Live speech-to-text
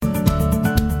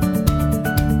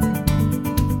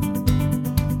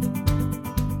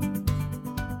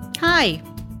Hi,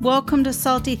 welcome to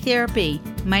Salty Therapy.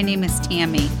 My name is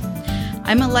Tammy.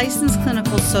 I'm a licensed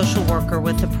clinical social worker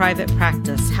with a private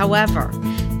practice. However,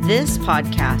 this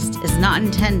podcast is not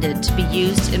intended to be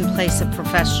used in place of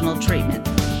professional treatment.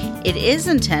 It is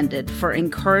intended for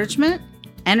encouragement,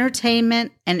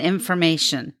 entertainment, and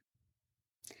information.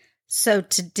 So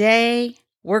today,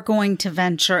 we're going to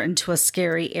venture into a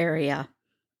scary area,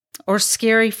 or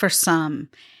scary for some,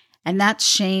 and that's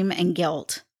shame and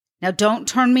guilt. Now, don't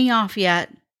turn me off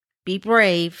yet. Be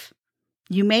brave.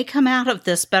 You may come out of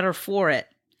this better for it.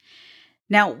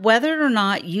 Now, whether or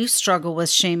not you struggle with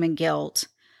shame and guilt,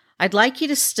 I'd like you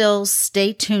to still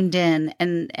stay tuned in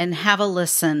and have a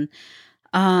listen,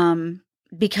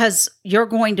 because you're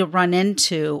going to run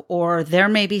into, or there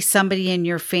may be somebody in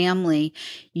your family,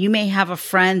 you may have a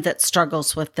friend that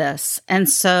struggles with this. And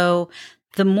so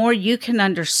the more you can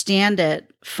understand it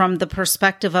from the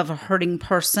perspective of a hurting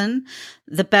person,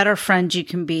 the better friend you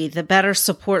can be, the better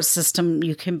support system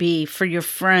you can be for your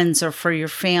friends or for your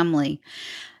family.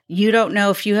 You don't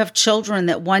know if you have children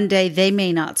that one day they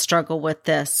may not struggle with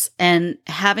this, and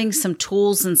having some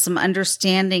tools and some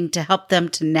understanding to help them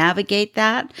to navigate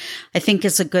that, I think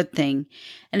is a good thing.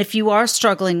 And if you are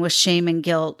struggling with shame and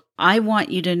guilt, I want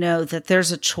you to know that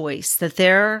there's a choice, that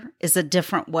there is a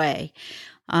different way.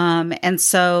 And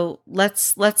so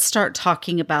let's start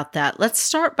talking about that. Let's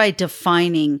start by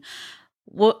defining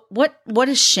what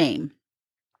is shame.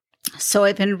 So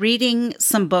I've been reading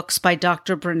some books by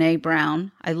Dr. Brené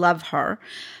Brown. I love her.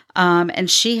 And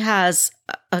she has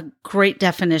a great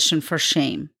definition for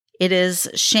shame.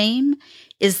 Shame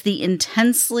is the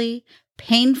intensely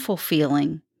painful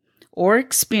feeling or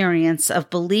experience of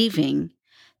believing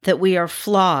that we are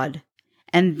flawed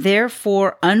and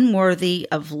therefore unworthy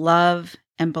of love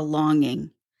and belonging.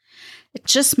 It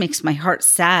just makes my heart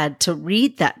sad to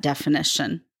read that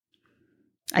definition.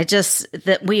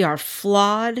 That we are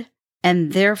flawed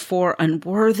and therefore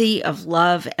unworthy of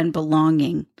love and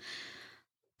belonging.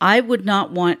 I would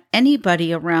not want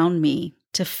anybody around me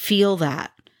to feel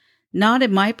that, not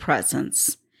in my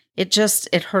presence. It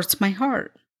hurts my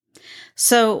heart.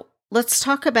 So let's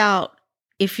talk about,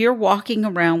 if you're walking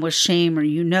around with shame or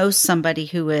you know somebody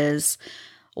who is,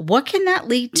 what can that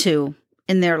lead to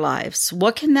in their lives?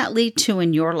 What can that lead to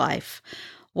in your life?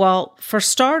 Well, for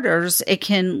starters, it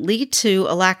can lead to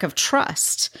a lack of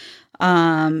trust.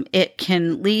 It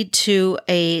can lead to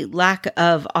a lack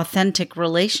of authentic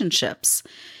relationships.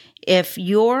 If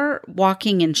you're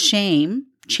walking in shame,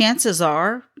 chances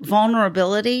are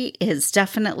vulnerability is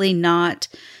definitely not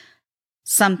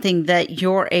something that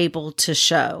you're able to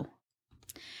show.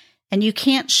 And you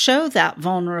can't show that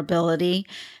vulnerability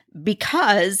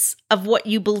because of what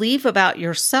you believe about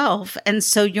yourself. And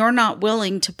so you're not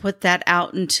willing to put that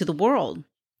out into the world.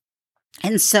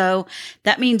 And so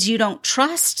that means you don't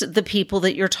trust the people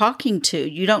that you're talking to.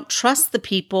 You don't trust the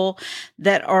people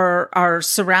that are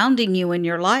surrounding you in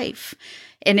your life.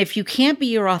 And if you can't be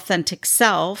your authentic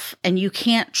self and you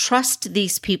can't trust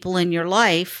these people in your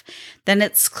life, then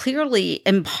it's clearly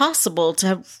impossible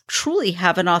to truly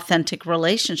have an authentic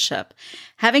relationship.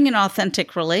 Having an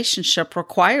authentic relationship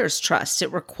requires trust.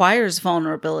 It requires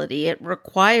vulnerability. It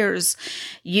requires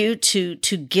you to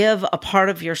give a part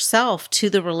of yourself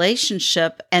to the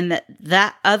relationship, and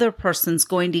that other person's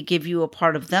going to give you a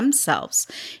part of themselves.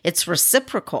 It's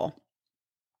reciprocal.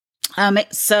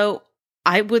 So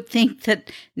I would think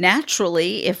that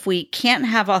naturally, if we can't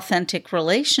have authentic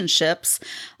relationships,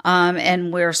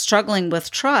 and we're struggling with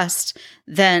trust,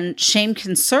 then shame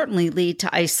can certainly lead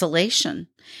to isolation.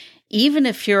 Even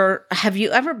if have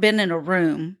you ever been in a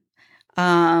room,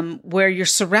 where you're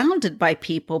surrounded by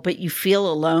people, but you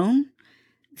feel alone?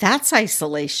 That's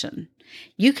isolation.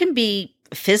 You can be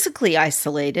physically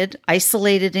isolated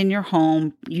in your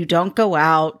home. You don't go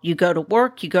out. You go to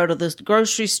work. You go to the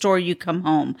grocery store. You come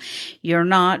home. You're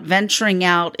not venturing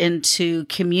out into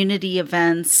community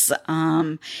events.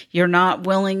 You're not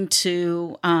willing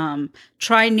to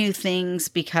try new things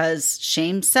because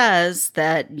shame says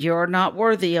that you're not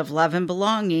worthy of love and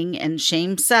belonging, and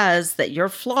shame says that you're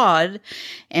flawed.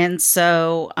 And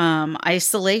so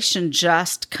isolation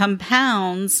just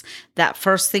compounds that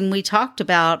first thing we talked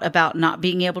about not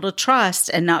being able to trust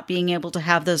and not being able to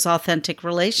have those authentic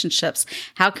relationships.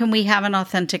 How can we have an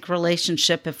authentic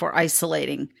relationship if we're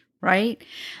isolating, right?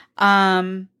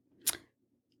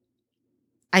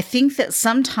 I think that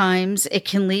sometimes it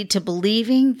can lead to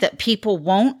believing that people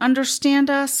won't understand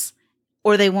us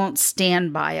or they won't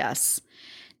stand by us.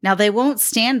 Now, they won't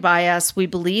stand by us, we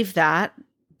believe that,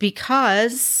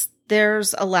 because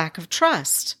there's a lack of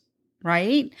trust,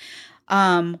 right?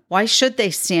 Why should they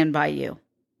stand by you?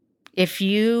 If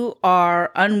you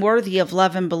are unworthy of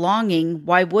love and belonging,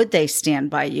 why would they stand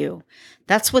by you?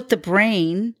 That's what the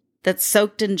brain that's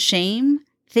soaked in shame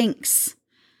thinks.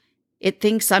 It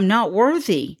thinks I'm not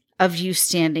worthy of you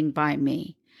standing by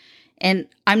me. And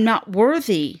I'm not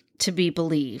worthy to be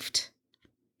believed,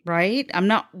 right? I'm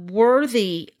not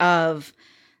worthy of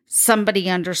somebody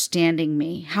understanding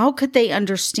me. How could they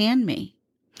understand me?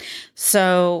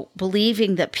 So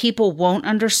believing that people won't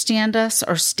understand us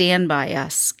or stand by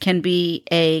us can be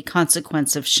a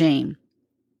consequence of shame.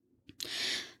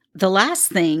 The last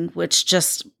thing, which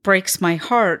just breaks my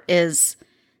heart, is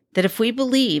that if we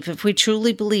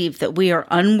truly believe that we are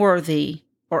unworthy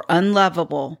or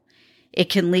unlovable, it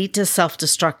can lead to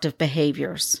self-destructive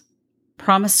behaviors,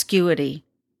 promiscuity,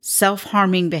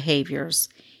 self-harming behaviors,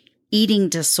 eating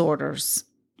disorders,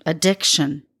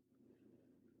 addiction.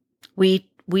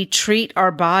 We treat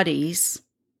our bodies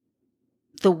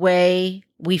the way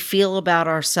we feel about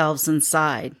ourselves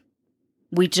inside.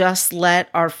 We just let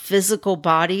our physical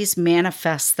bodies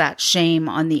manifest that shame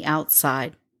on the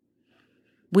outside.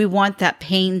 We want that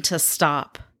pain to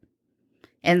stop.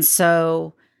 And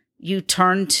so you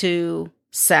turn to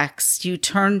sex, you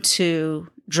turn to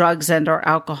drugs and or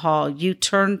alcohol, you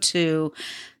turn to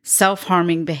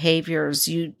self-harming behaviors,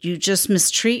 you just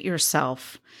mistreat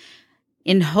yourself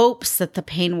in hopes that the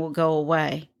pain will go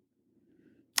away.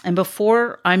 And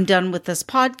before I'm done with this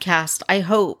podcast, I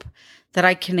hope that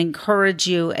I can encourage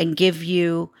you and give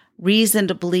you reason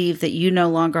to believe that you no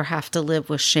longer have to live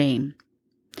with shame.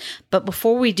 But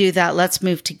before we do that, let's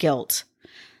move to guilt.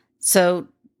 So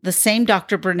the same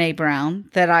Dr. Brené Brown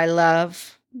that I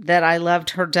loved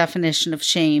her definition of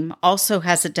shame, also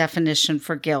has a definition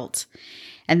for guilt.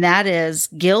 And that is,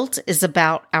 guilt is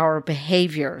about our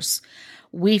behaviors.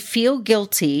 We feel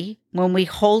guilty when we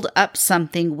hold up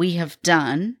something we have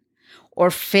done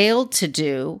or failed to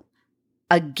do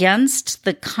against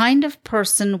the kind of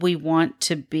person we want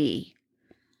to be.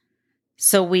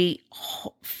 So we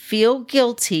feel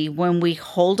guilty when we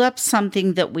hold up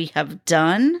something that we have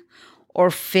done or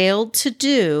failed to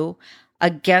do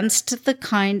against the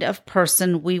kind of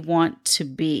person we want to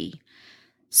be.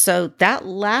 So that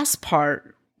last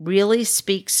part really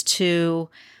speaks to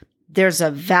there's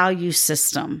a value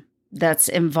system that's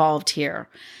involved here.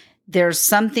 There's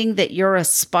something that you're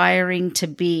aspiring to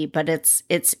be, but it's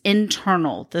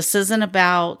internal. This isn't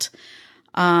about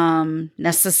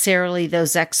necessarily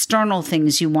those external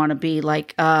things you want to be,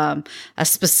 like a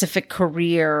specific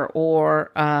career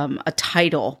or a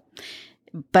title.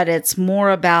 But it's more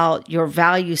about your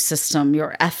value system,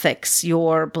 your ethics,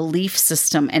 your belief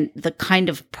system, and the kind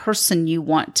of person you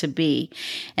want to be.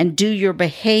 And do your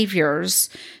behaviors,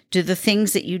 do the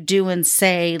things that you do and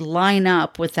say line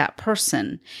up with that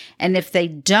person? And if they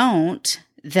don't,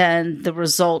 then the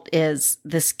result is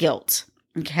this guilt.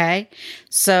 Okay?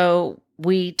 So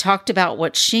we talked about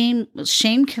what shame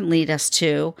can lead us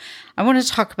to. I want to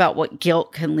talk about what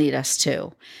guilt can lead us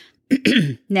to.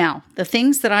 Now, the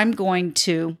things that I'm going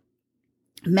to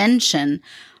mention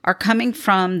are coming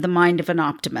from the mind of an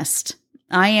optimist.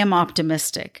 I am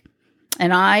optimistic,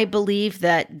 and I believe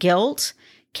that guilt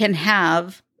can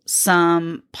have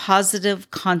some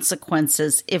positive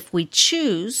consequences if we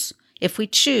choose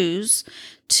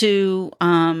to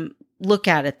look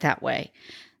at it that way.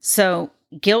 So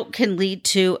guilt can lead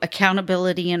to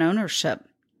accountability and ownership.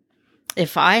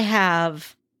 If I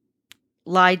have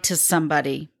lied to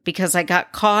somebody because I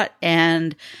got caught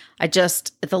and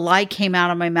the lie came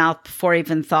out of my mouth before I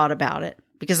even thought about it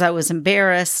because I was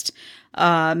embarrassed.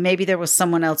 Maybe there was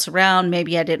someone else around.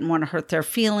 Maybe I didn't want to hurt their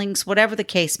feelings, whatever the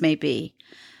case may be.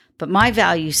 But my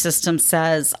value system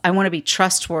says I want to be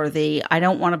trustworthy. I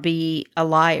don't want to be a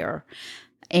liar.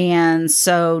 And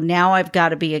so now I've got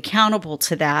to be accountable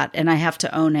to that, and I have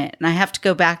to own it. And I have to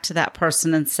go back to that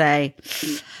person and say,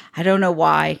 I don't know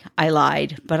why I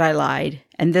lied, but I lied.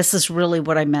 And this is really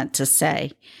what I meant to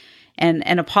say, and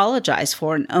apologize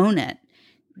for and own it.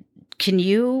 Can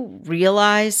you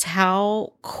realize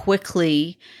how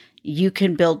quickly you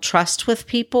can build trust with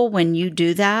people when you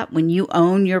do that, when you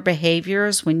own your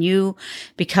behaviors, when you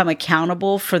become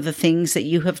accountable for the things that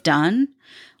you have done?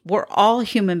 We're all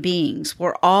human beings.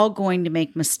 We're all going to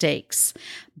make mistakes,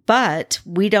 but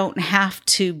we don't have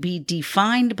to be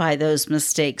defined by those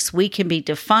mistakes. We can be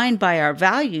defined by our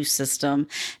value system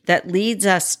that leads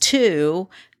us to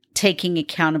taking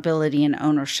accountability and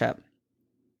ownership.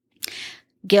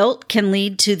 Guilt can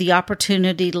lead to the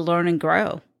opportunity to learn and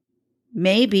grow.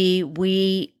 Maybe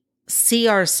we see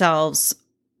ourselves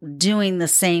doing the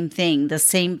same thing, the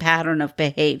same pattern of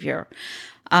behavior.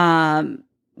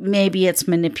 Maybe it's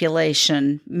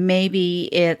manipulation. Maybe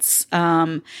it's,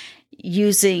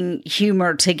 using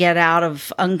humor to get out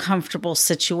of uncomfortable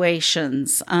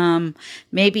situations.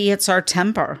 Maybe it's our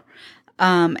temper.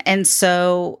 And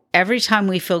so every time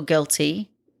we feel guilty,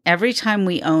 every time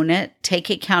we own it, take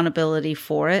accountability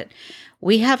for it,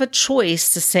 we have a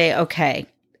choice to say, okay,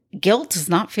 guilt does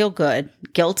not feel good.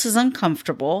 Guilt is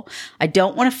uncomfortable. I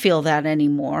don't want to feel that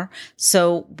anymore.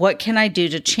 So what can I do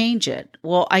to change it?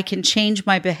 Well, I can change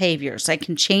my behaviors. I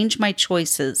can change my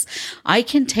choices. I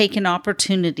can take an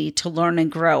opportunity to learn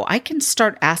and grow. I can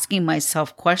start asking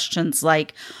myself questions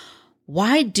like,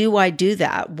 why do I do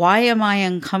that? Why am I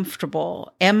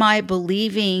uncomfortable? Am I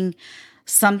believing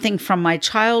something from my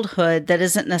childhood that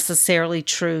isn't necessarily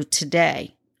true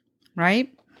today?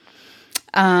 Right?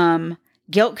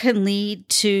 Guilt can lead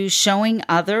to showing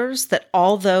others that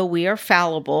although we are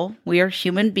fallible, we are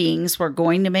human beings, we're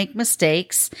going to make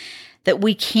mistakes, that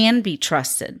we can be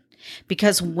trusted.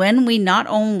 Because when we not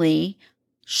only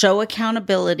show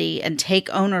accountability and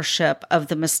take ownership of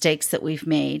the mistakes that we've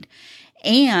made,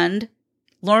 and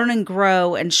learn and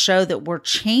grow and show that we're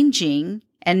changing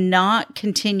and not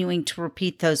continuing to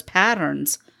repeat those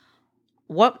patterns,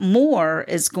 what more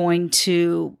is going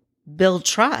to build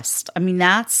trust? I mean,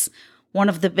 that's one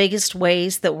of the biggest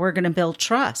ways that we're going to build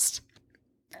trust.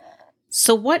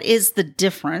 So what is the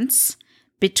difference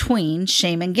between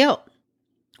shame and guilt?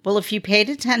 Well, if you paid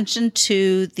attention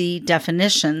to the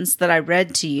definitions that I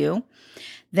read to you,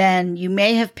 then you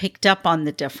may have picked up on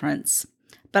the difference,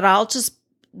 but I'll just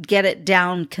get it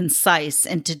down concise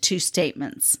into two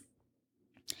statements.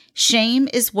 Shame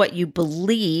is what you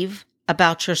believe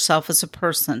about yourself as a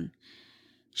person.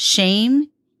 Shame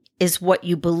is what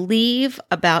you believe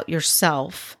about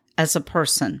yourself as a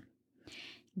person.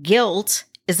 Guilt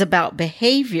is about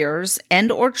behaviors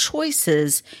and or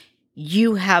choices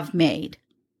you have made.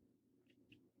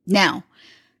 Now,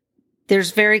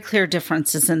 there's very clear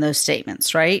differences in those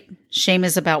statements, right? Shame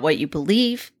is about what you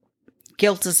believe.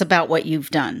 Guilt is about what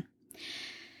you've done.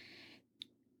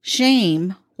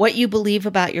 Shame, what you believe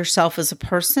about yourself as a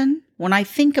person. When I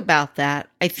think about that,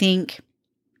 I think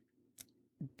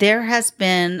there has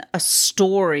been a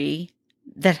story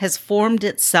that has formed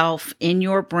itself in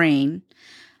your brain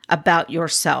about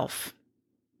yourself.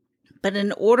 But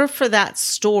in order for that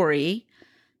story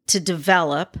to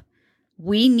develop,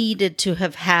 we needed to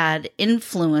have had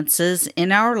influences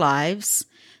in our lives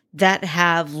that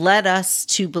have led us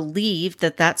to believe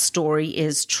that that story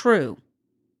is true,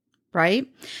 right?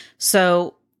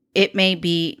 So it may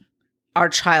be our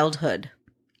childhood.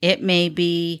 It may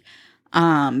be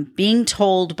being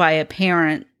told by a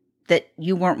parent that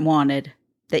you weren't wanted,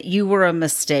 that you were a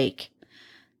mistake,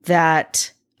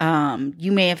 that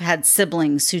you may have had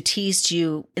siblings who teased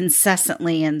you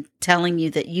incessantly and telling you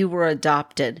that you were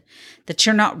adopted, that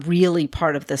you're not really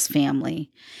part of this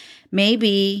family.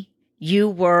 Maybe you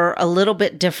were a little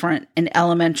bit different in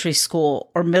elementary school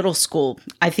or middle school.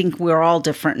 I think we're all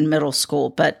different in middle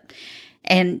school,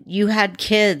 and you had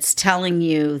kids telling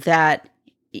you that,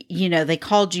 you know, they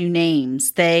called you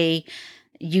names.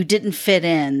 You didn't fit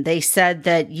in. They said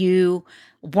that you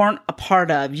weren't a part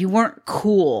of, you weren't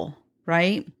cool,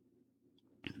 right?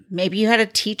 Maybe you had a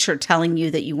teacher telling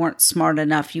you that you weren't smart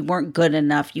enough, you weren't good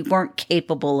enough, you weren't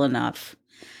capable enough.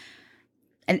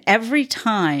 And every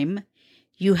time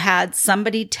you had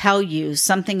somebody tell you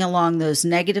something along those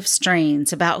negative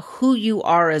strains about who you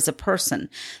are as a person,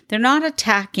 they're not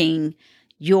attacking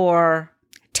your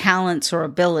talents or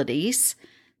abilities.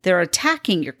 They're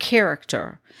attacking your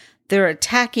character. They're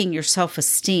attacking your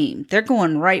self-esteem. They're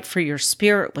going right for your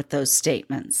spirit with those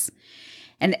statements.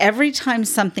 And every time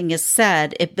something is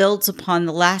said, it builds upon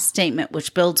the last statement,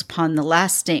 which builds upon the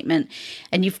last statement.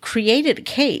 And you've created a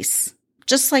case,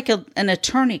 just like an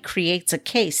attorney creates a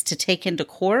case to take into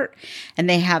court. And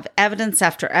they have evidence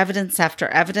after evidence after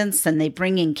evidence, and they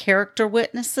bring in character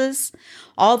witnesses.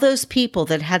 All those people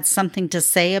that had something to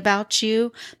say about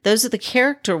you, those are the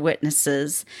character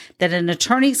witnesses that an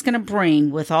attorney's going to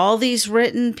bring with all these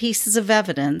written pieces of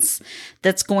evidence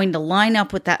that's going to line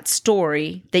up with that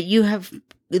story that you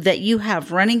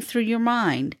have running through your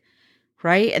mind,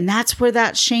 right? And that's where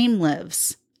that shame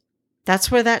lives.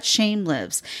 That's where that shame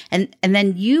lives. And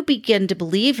then you begin to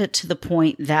believe it to the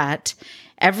point that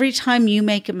every time you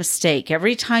make a mistake,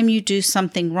 every time you do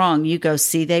something wrong, you go,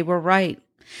 see, they were right.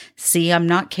 See, I'm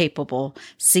not capable.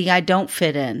 See, I don't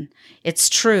fit in. It's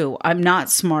true. I'm not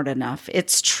smart enough.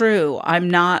 It's true. I'm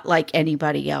not like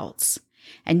anybody else.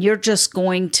 And you're just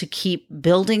going to keep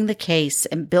building the case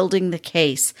and building the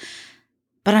case.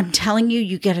 But I'm telling you,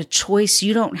 you get a choice.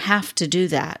 You don't have to do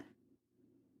that.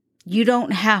 You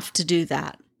don't have to do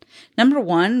that. Number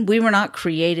one, we were not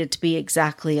created to be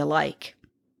exactly alike.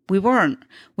 We weren't.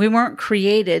 We weren't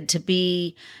created to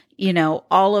be,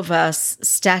 all of us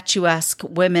statuesque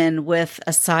women with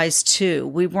a size 2.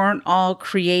 We weren't all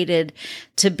created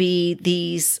to be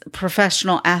these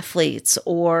professional athletes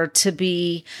or to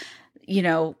be,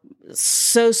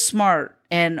 so smart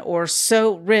or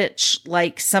so rich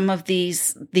like some of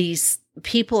these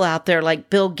people out there like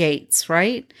Bill Gates,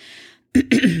 right?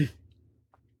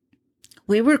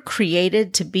 We were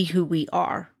created to be who we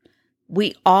are.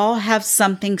 We all have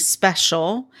something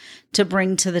special to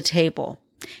bring to the table.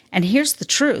 And here's the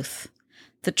truth.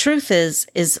 The truth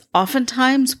is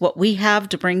oftentimes what we have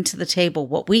to bring to the table,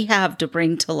 what we have to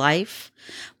bring to life,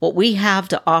 what we have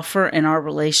to offer in our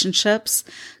relationships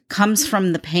comes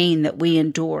from the pain that we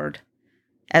endured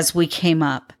as we came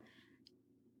up.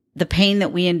 The pain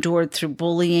that we endured through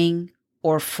bullying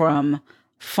or from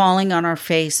falling on our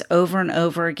face over and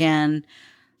over again,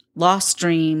 lost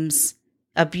dreams,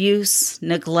 abuse,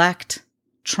 neglect,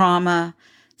 trauma,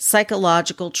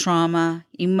 psychological trauma,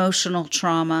 emotional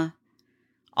trauma.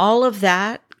 All of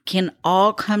that can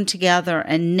all come together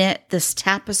and knit this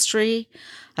tapestry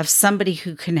of somebody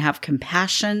who can have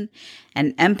compassion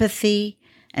and empathy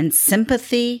and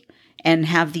sympathy and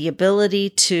have the ability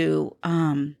to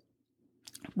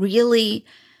really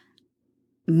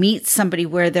meet somebody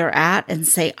where they're at and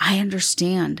say, I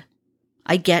understand.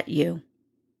 I get you.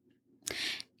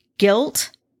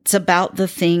 Guilt, it's about the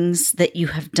things that you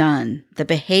have done, the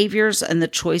behaviors and the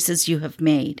choices you have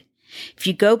made. If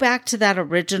you go back to that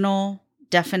original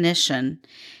definition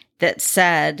that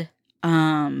said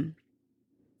that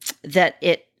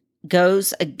it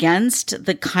goes against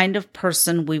the kind of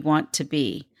person we want to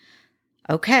be.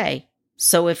 Okay,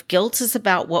 so if guilt is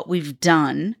about what we've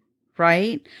done,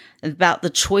 right, about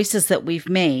the choices that we've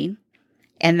made,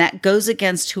 and that goes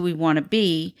against who we want to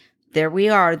be, there we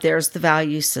are. There's the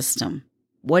value system.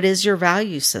 What is your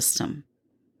value system?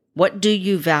 What do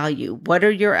you value? What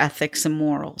are your ethics and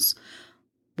morals?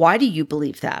 Why do you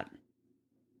believe that?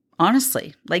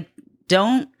 Honestly,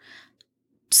 don't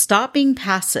stop being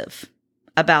passive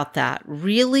about that.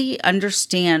 Really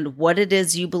understand what it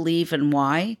is you believe and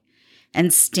why,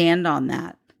 and stand on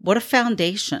that. What a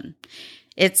foundation.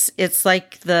 It's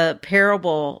like the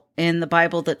parable in the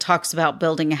Bible that talks about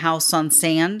building a house on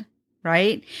sand,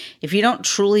 right? If you don't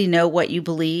truly know what you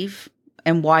believe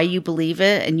and why you believe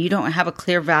it, and you don't have a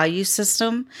clear value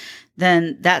system,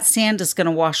 then that sand is going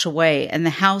to wash away and the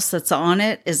house that's on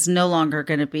it is no longer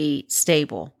going to be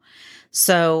stable.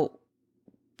 So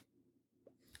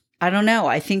I don't know.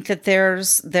 I think that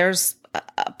there's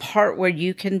a part where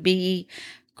you can be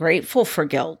grateful for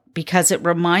guilt because it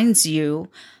reminds you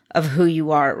of who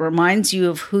you are. It reminds you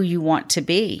of who you want to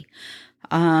be.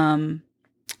 And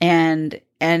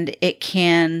it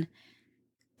can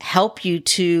help you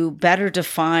to better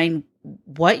define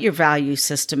what your value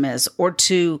system is or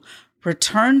to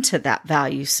return to that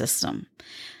value system.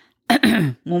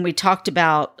 When we talked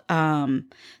about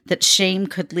that shame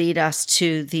could lead us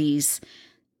to these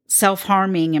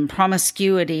self-harming and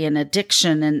promiscuity and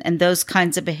addiction and those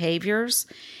kinds of behaviors,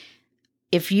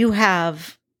 if you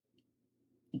have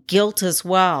guilt as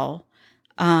well,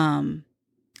 and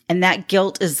that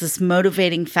guilt is this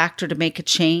motivating factor to make a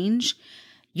change,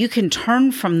 you can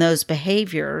turn from those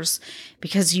behaviors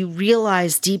because you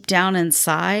realize deep down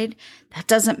inside that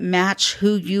doesn't match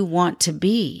who you want to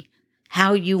be,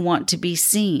 how you want to be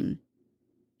seen,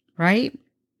 right?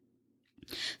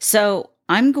 So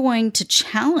I'm going to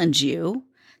challenge you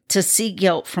to see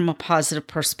guilt from a positive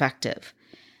perspective.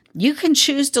 You can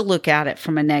choose to look at it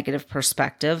from a negative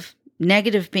perspective,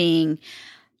 negative being,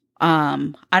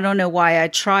 I don't know why I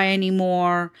try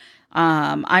anymore.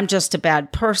 I'm just a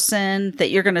bad person, that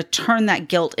you're going to turn that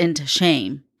guilt into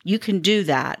shame. You can do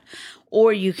that.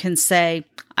 Or you can say,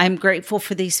 I'm grateful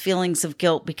for these feelings of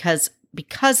guilt because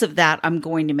of that, I'm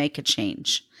going to make a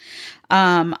change.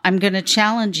 I'm going to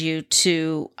challenge you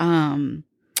to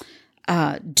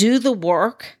do the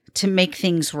work to make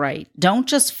things right. Don't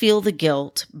just feel the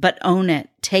guilt, but own it.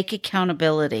 Take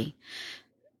accountability.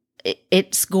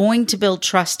 It's going to build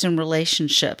trust in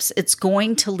relationships. It's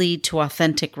going to lead to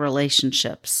authentic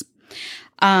relationships.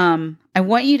 I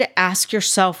want you to ask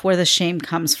yourself where the shame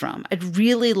comes from. I'd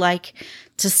really like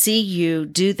to see you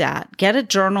do that. Get a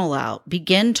journal out.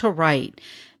 Begin to write.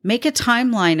 Make a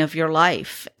timeline of your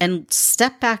life and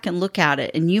step back and look at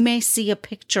it. And you may see a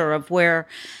picture of where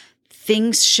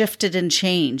things shifted and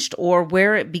changed or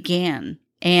where it began.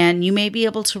 And you may be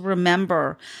able to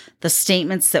remember the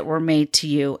statements that were made to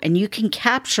you, and you can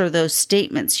capture those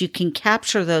statements. You can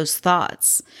capture those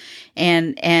thoughts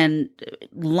and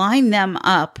line them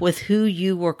up with who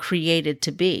you were created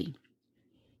to be.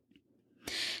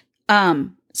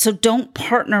 So don't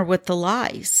partner with the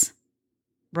lies,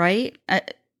 right?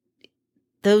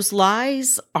 Those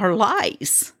lies are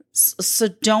lies. So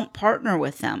don't partner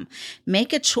with them.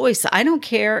 Make a choice. I don't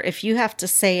care if you have to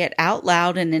say it out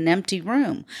loud in an empty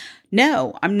room.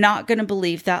 No, I'm not going to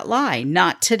believe that lie.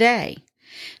 Not today.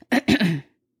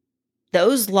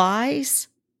 Those lies,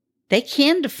 they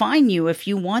can define you if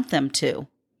you want them to,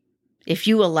 if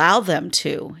you allow them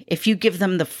to, if you give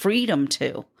them the freedom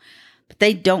to. But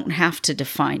they don't have to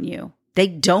define you. They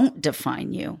don't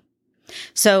define you.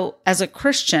 So as a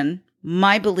Christian,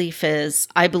 my belief is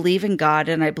I believe in God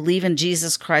and I believe in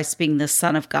Jesus Christ being the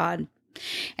Son of God.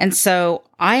 And so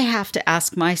I have to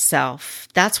ask myself,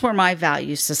 that's where my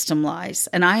value system lies.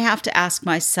 And I have to ask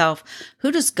myself,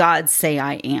 who does God say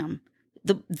I am?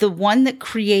 The one that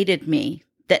created me,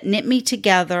 that knit me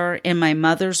together in my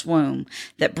mother's womb,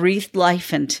 that breathed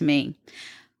life into me.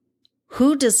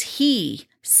 Who does he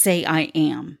say I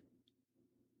am?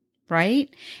 Right?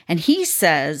 And he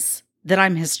says that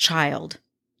I'm his child.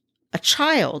 A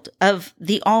child of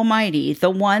the Almighty, the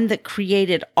one that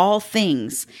created all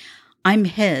things. I'm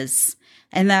his,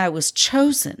 and that I was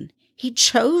chosen. He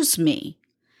chose me.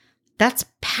 That's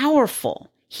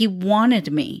powerful. He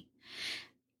wanted me.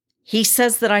 He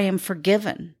says that I am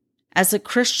forgiven. As a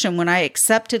Christian, when I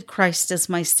accepted Christ as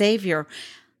my Savior,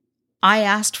 I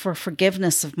asked for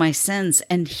forgiveness of my sins,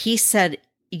 and he said,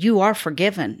 you are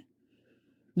forgiven.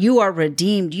 You are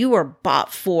redeemed. You are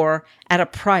bought for at a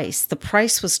price. The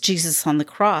price was Jesus on the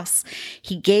cross.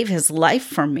 He gave his life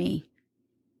for me.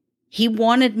 He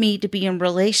wanted me to be in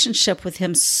relationship with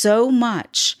him so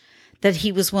much that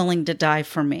he was willing to die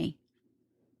for me.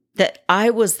 That I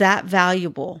was that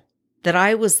valuable, that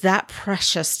I was that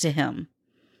precious to him.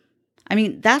 I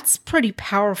mean, that's pretty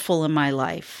powerful in my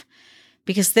life.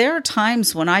 Because there are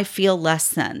times when I feel less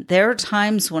than. There are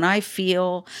times when I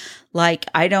feel like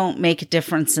I don't make a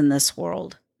difference in this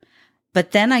world.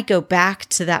 But then I go back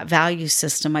to that value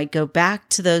system. I go back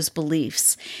to those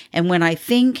beliefs. And when I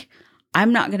think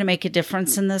I'm not going to make a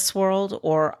difference in this world,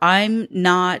 or I'm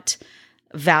not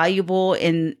valuable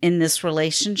in this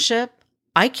relationship,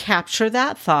 I capture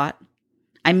that thought.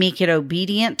 I make it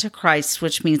obedient to Christ,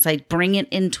 which means I bring it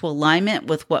into alignment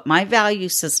with what my value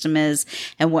system is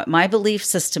and what my belief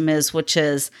system is, which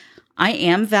is I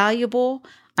am valuable.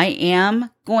 I am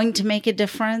going to make a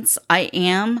difference. I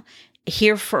am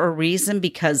here for a reason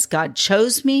because God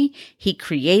chose me. He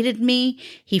created me.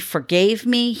 He forgave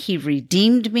me. He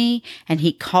redeemed me, and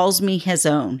he calls me his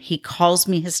own. He calls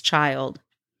me his child.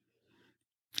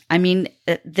 I mean,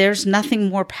 there's nothing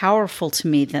more powerful to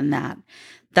me than that.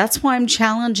 That's why I'm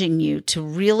challenging you to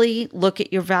really look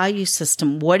at your value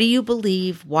system. What do you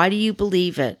believe? Why do you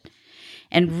believe it?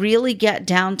 And really get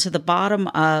down to the bottom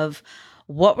of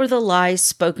what were the lies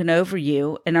spoken over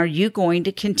you, and are you going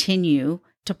to continue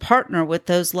to partner with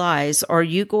those lies? Or are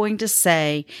you going to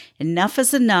say, enough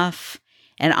is enough,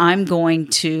 and I'm going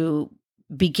to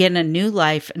begin a new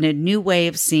life and a new way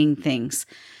of seeing things?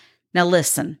 Now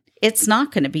listen, it's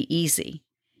not going to be easy.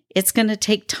 It's going to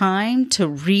take time to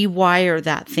rewire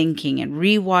that thinking and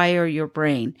rewire your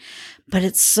brain, but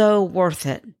it's so worth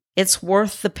it. It's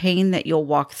worth the pain that you'll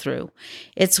walk through.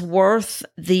 It's worth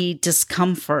the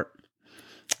discomfort.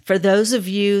 For those of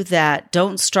you that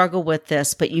don't struggle with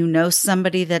this, but you know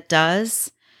somebody that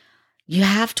does, you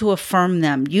have to affirm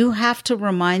them. You have to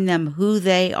remind them who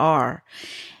they are.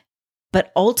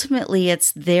 But ultimately,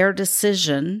 it's their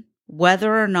decision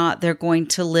whether or not they're going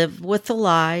to live with the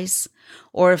lies,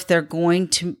 or if they're going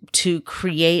to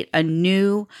create a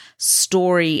new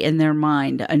story in their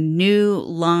mind, a new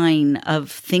line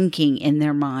of thinking in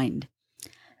their mind.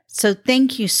 So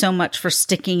thank you so much for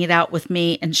sticking it out with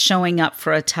me and showing up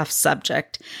for a tough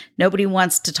subject. Nobody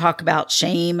wants to talk about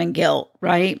shame and guilt,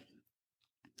 right?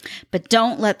 But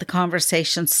don't let the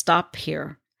conversation stop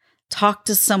here. Talk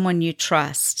to someone you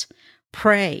trust.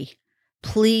 Pray.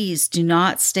 Please do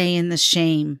not stay in the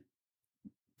shame.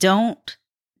 Don't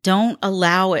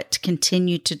allow it to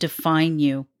continue to define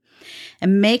you.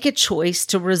 And make a choice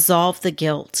to resolve the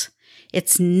guilt.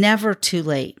 It's never too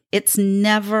late. It's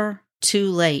never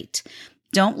too late.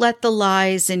 Don't let the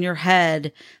lies in your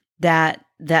head that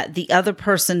the other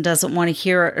person doesn't want to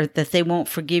hear it or that they won't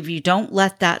forgive you. Don't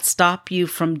let that stop you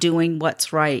from doing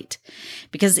what's right.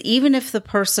 Because even if the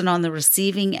person on the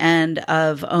receiving end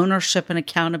of ownership and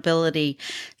accountability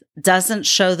doesn't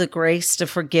show the grace to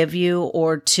forgive you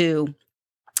or to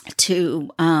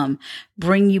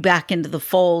bring you back into the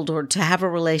fold or to have a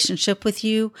relationship with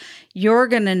you, you're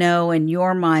going to know in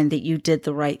your mind that you did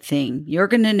the right thing. You're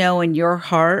going to know in your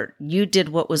heart you did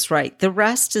what was right. The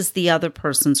rest is the other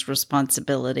person's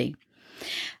responsibility.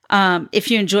 If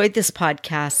you enjoyed this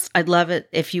podcast, I'd love it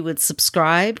if you would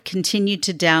subscribe, continue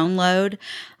to download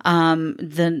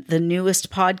the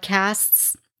newest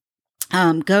podcasts.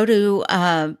 Go to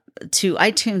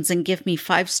iTunes and give me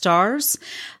 5 stars.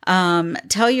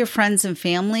 Tell your friends and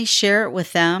family, share it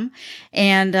with them.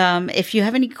 And if you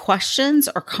have any questions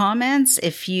or comments,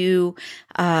 if you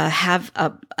have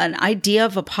an idea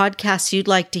of a podcast you'd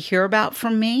like to hear about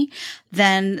from me,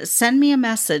 then send me a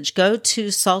message. Go to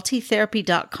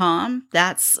saltytherapy.com.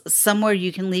 That's somewhere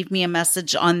you can leave me a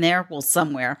message on there. Well,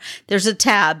 somewhere. There's a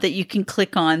tab that you can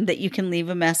click on that you can leave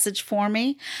a message for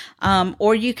me.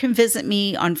 Or you can visit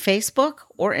me on Facebook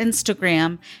or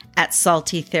Instagram at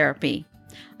Salty Therapy.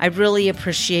 I really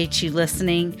appreciate you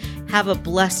listening. Have a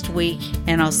blessed week,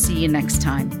 and I'll see you next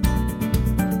time.